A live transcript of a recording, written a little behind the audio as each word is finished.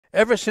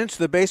Ever since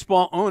the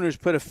baseball owners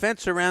put a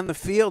fence around the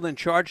field and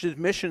charged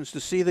admissions to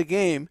see the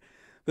game,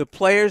 the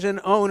players and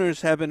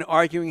owners have been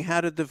arguing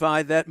how to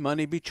divide that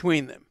money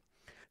between them.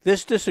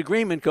 This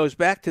disagreement goes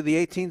back to the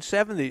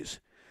 1870s.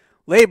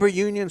 Labor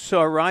unions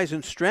saw a rise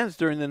in strength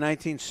during the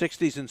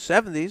 1960s and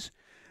 70s.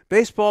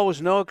 Baseball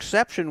was no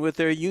exception, with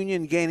their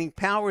union gaining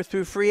power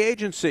through free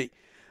agency,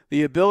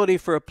 the ability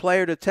for a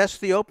player to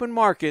test the open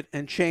market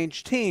and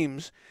change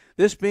teams,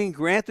 this being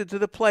granted to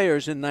the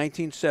players in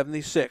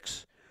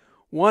 1976.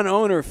 One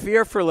owner,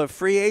 fearful of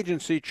free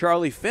agency,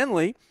 Charlie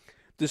Finley,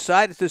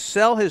 decided to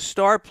sell his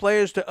star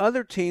players to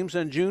other teams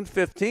on June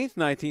 15,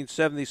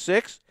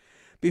 1976,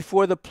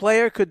 before the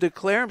player could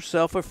declare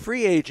himself a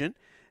free agent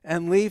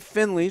and leave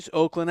Finley's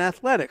Oakland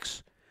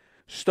Athletics.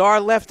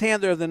 Star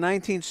left-hander of the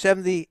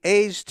 1970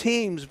 A's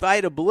teams,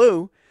 Vida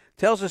Blue,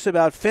 tells us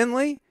about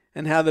Finley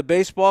and how the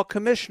baseball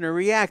commissioner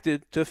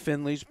reacted to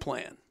Finley's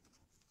plan.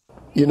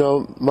 You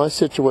know, my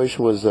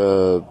situation was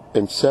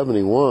in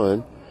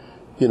 71.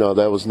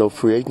 There was no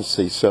free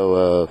agency.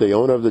 So the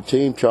owner of the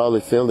team, Charlie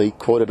Finley,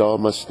 quoted all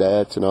my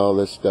stats and all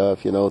this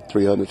stuff,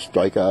 300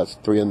 strikeouts,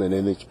 300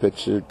 innings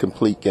pitched,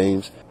 complete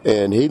games.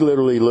 And he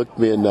literally looked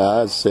me in the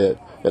eyes and said,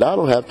 "And I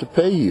don't have to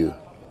pay you."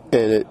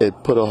 And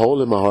it put a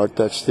hole in my heart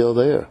that's still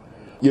there.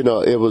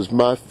 It was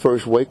my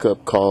first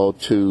wake-up call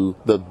to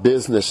the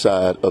business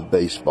side of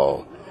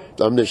baseball.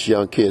 I'm this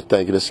young kid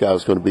thinking this guy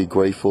was going to be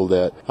grateful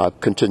that I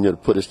continued to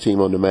put his team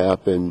on the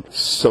map, and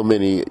so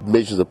many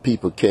millions of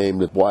people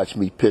came to watch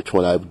me pitch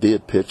when I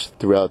did pitch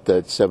throughout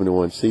that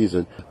 71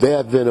 season. There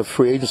had been a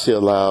free agency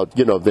allowed,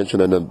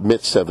 eventually in the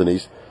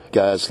mid-70s,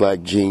 guys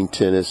like Gene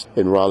Tennis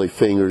and Raleigh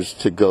Fingers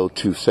to go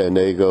to San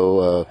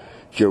Diego.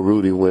 Joe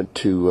Rudy went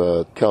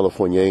to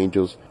California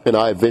Angels, and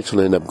I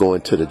eventually ended up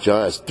going to the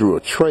Giants through a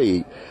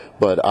trade,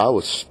 but I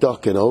was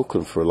stuck in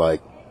Oakland for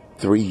like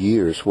 3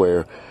 years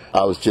where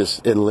I was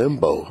just in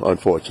limbo,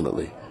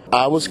 unfortunately.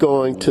 I was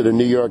going to the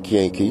New York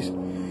Yankees,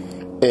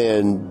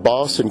 and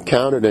Boston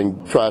countered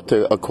and tried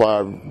to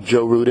acquire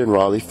Joe Rudy and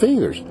Raleigh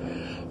Fingers.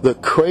 The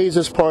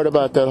craziest part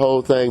about that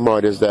whole thing,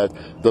 Marty, is that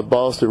the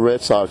Boston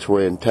Red Sox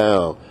were in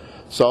town.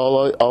 So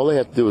all they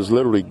had to do was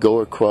literally go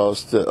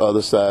across the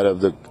other side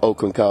of the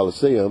Oakland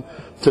Coliseum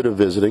to the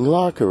visiting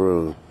locker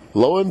room.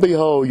 Lo and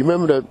behold, you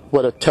remember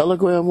what a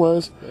telegram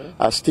was?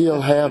 I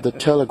still have the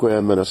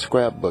telegram in a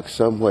scrapbook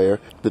somewhere.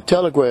 The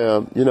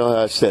telegram,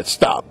 I said,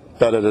 "Stop."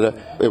 Da-da-da-da.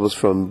 It was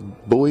from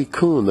Bowie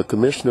Kuhn, the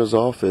commissioner's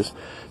office,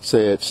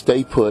 said,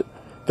 "Stay put."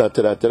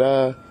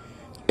 Da-da-da-da-da.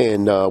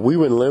 And we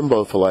were in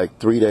limbo for like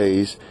 3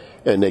 days,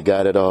 and they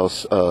got it all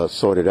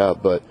sorted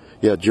out. But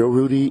yeah, Joe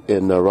Rudy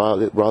and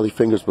Raleigh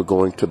Fingers were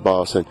going to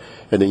Boston,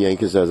 and the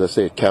Yankees, as I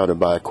said, countered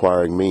by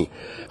acquiring me.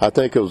 I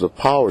think it was a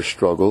power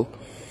struggle.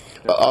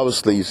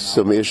 Obviously,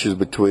 some issues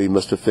between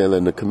Mr. Finley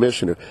and the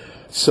commissioner.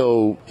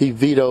 So he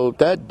vetoed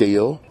that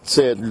deal,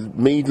 said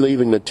me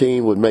leaving the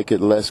team would make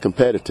it less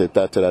competitive.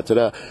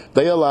 Da-da-da-da-da.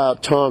 They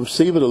allowed Tom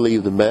Seaver to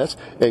leave the Mets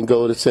and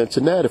go to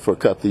Cincinnati for a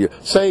couple of years.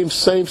 Same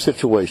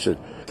situation.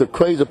 The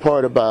crazy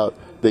part about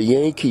the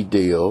Yankee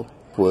deal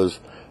was,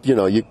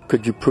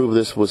 could you prove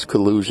this was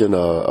collusion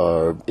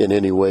or in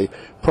any way?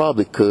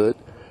 Probably could,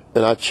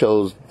 and I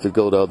chose to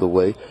go the other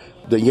way.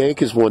 The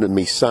Yankees wanted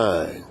me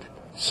signed.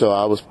 So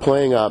I was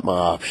playing out my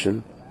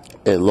option,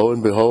 and lo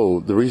and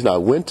behold, the reason I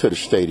went to the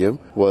stadium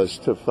was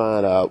to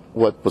find out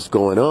what was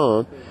going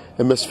on,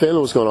 and Miss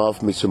Finley was going to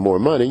offer me some more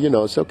money.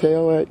 It's okay,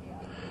 all right.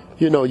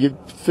 You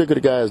figure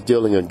the guy is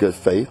dealing in good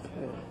faith,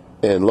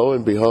 and lo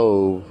and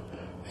behold,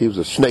 he was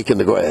a snake in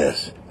the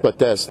grass. But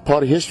that's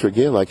part of history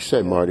again, like you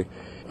said, Marty.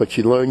 But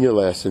you learn your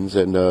lessons,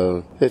 and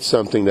it's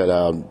something that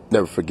I'll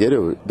never forget,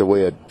 the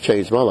way it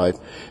changed my life.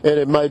 And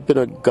it might have been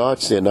a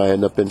godsend I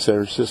ended up in San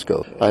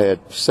Francisco. I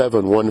had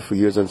 7 wonderful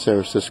years in San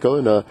Francisco,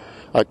 and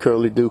I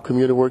currently do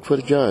community work for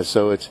the Giants.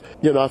 So it's,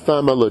 I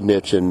found my little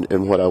niche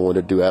in what I want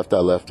to do after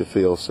I left the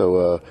field.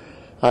 So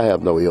I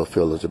have no ill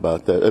feelings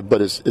about that.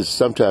 But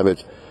sometimes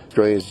it's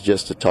strange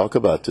just to talk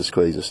about this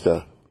crazy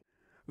stuff.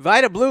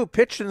 Vida Blue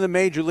pitched in the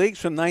major leagues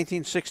from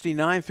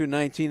 1969 through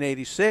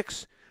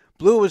 1986.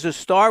 Blue was a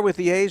star with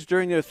the A's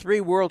during their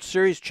 3 World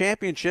Series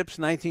championships,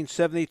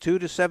 1972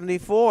 to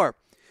 74.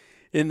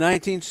 In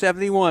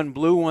 1971,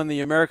 Blue won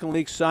the American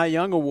League Cy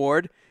Young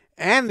Award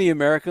and the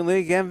American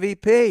League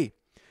MVP.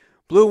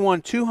 Blue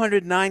won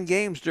 209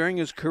 games during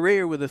his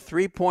career with a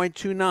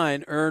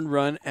 3.29 earned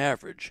run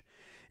average.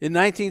 In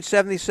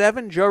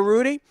 1977, Joe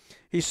Rudy,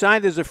 he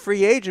signed as a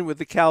free agent with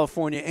the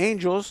California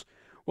Angels,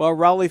 while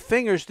Raleigh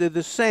Fingers did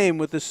the same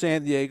with the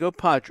San Diego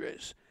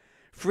Padres.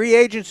 Free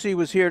agency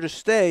was here to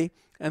stay,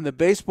 and the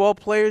Baseball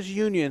Players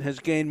Union has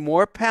gained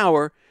more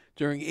power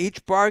during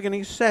each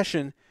bargaining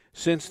session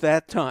since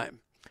that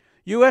time.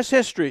 U.S.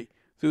 History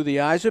Through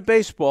the Eyes of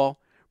Baseball,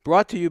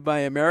 brought to you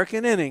by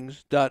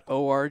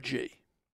AmericanInnings.org.